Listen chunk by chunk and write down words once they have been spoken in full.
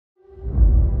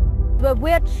where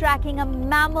we're tracking a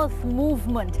mammoth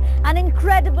movement, an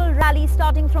incredible rally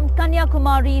starting from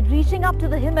Kanyakumari, reaching up to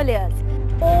the Himalayas,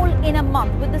 all in a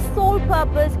month with the sole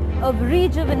purpose of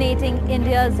rejuvenating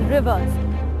India's rivers.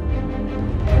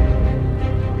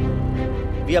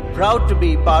 We are proud to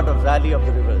be part of Rally of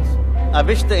the Rivers. I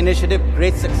wish the initiative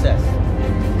great success.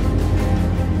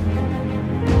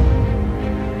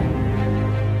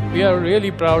 We are really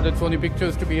proud at Sony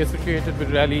Pictures to be associated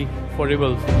with Rally for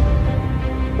Rivers.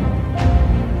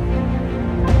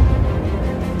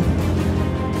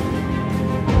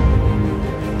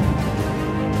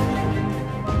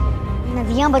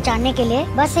 नदियाँ बचाने के लिए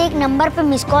बस एक number पे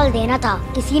miss call देना था।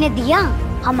 किसी ने दिया,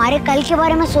 हमारे कल के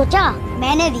बारे में सोचा,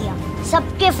 मैंने दिया,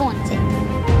 सबके फोन से।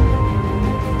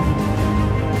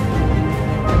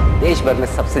 देश भर में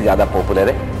सबसे ज्यादा पॉपुलर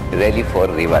है rally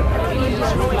for river.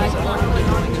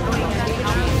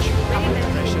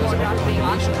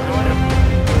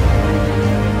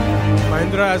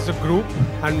 Mahindra as a group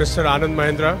and Mr. Anand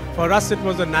Mahindra, for us it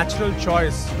was a natural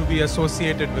choice to be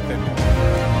associated with it.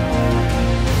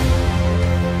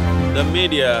 The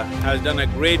media has done a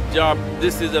great job.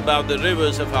 This is about the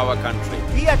rivers of our country.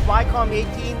 We at Vycom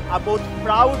 18 are both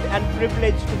proud and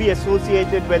privileged to be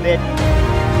associated with it.